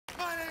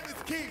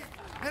it's Keith,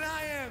 and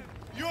I am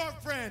your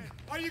friend.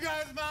 Are you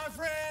guys my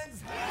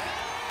friends?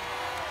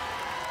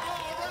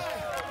 All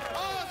right,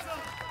 awesome.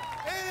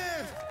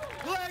 It is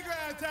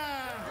playground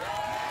time.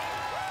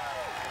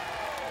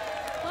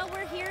 Well,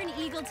 we're here in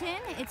Eagleton.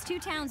 It's 2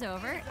 towns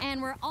over,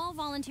 and we're all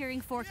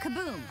volunteering for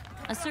KaBOOM,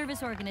 a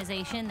service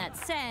organization that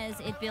says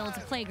it builds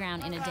a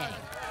playground in a day.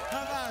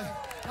 High five,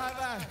 high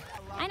five.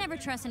 I never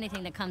trust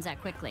anything that comes that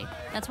quickly.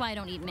 That's why I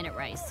don't eat minute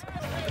rice.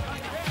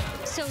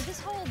 So this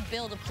whole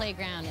build a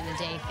playground in a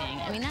day thing,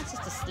 I mean, that's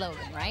just a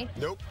slogan, right?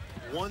 Nope.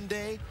 1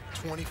 day,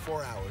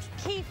 24 hours.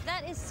 Keith,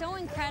 that is so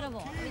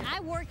incredible. I mean, I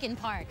work in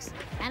parks,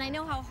 and I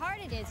know how hard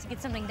it is to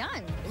get something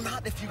done.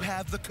 Not if you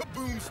have the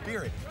KaBOOM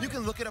spirit. You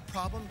can look at a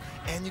problem,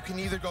 and you can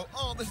either go,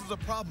 oh, this is a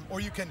problem, or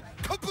you can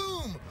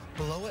KaBOOM!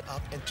 Blow it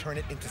up and turn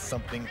it into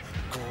something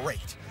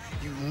great.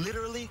 You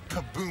literally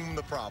KaBOOM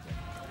the problem.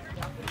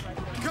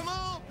 Come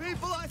on,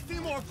 people, I see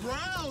more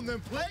ground than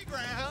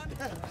playground.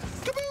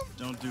 KaBOOM!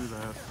 Don't do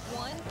that.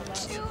 1,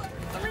 2,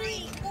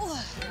 3.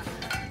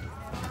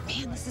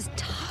 Man, this is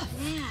tough.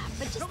 Yeah,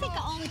 but just think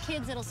of all the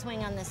kids that'll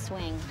swing on this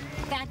swing.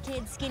 Fat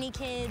kids, skinny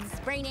kids,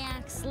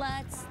 brainiacs,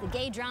 sluts, the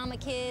gay drama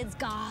kids,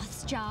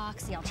 goths,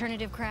 jocks, the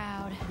alternative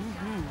crowd.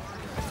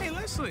 Hey,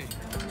 Leslie.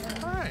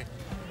 Hi.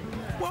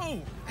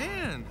 Whoa,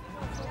 Anne.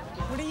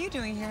 What are you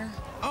doing here?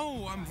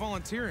 Oh, I'm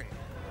volunteering.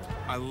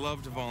 I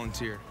love to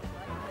volunteer.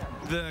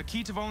 The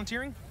key to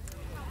volunteering?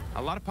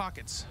 A lot of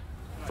pockets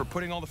for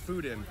putting all the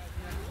food in.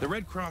 The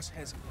Red Cross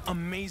has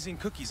amazing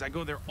cookies. I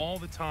go there all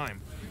the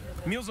time.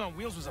 Meals on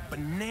Wheels was a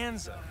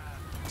bonanza.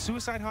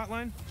 Suicide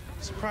hotline?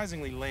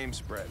 Surprisingly lame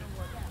spread.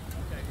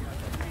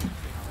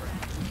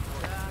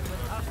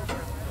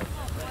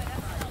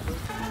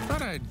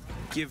 Thought I'd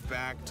give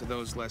back to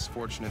those less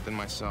fortunate than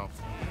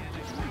myself.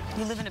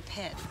 You live in a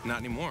pit. Not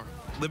anymore.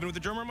 Living with the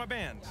drummer in my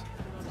band.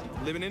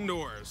 Living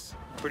indoors.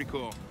 Pretty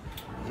cool.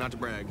 Not to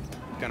brag.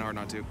 Kind of hard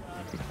not to.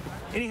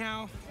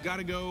 Anyhow,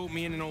 gotta go.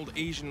 Me and an old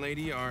Asian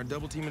lady are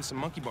double teaming some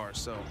monkey bars,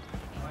 so.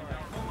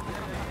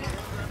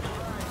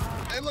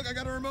 Hey, look, I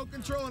got a remote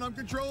control, and I'm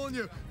controlling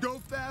you. Go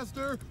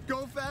faster,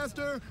 go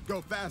faster,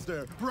 go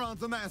faster.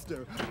 Bronze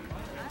master.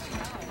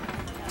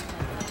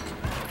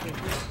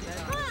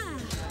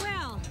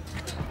 Well,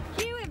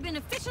 you have been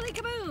officially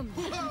KaBOOmed.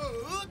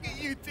 Whoa, look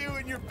at you two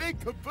and your big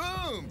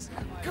KaBOOMs.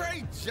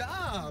 Great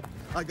job.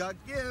 I got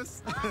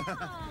gifts.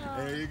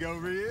 There you go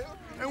for you,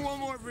 and one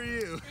more for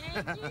you.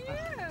 Thank you.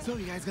 So,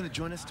 you guys gonna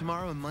join us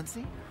tomorrow in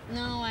Muncie?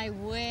 No, I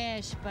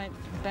wish, but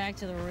back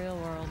to the real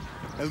world.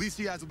 At least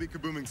you guys will be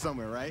KaBOOMing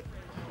somewhere, right?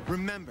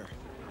 Remember,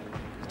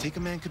 you take a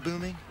man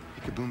KaBOOMing,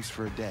 he KaBOOMs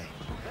for a day.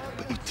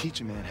 But you teach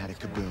a man how to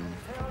KaBOOM.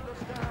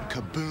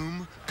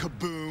 KaBOOM,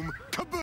 KaBOOM, KaBOOM!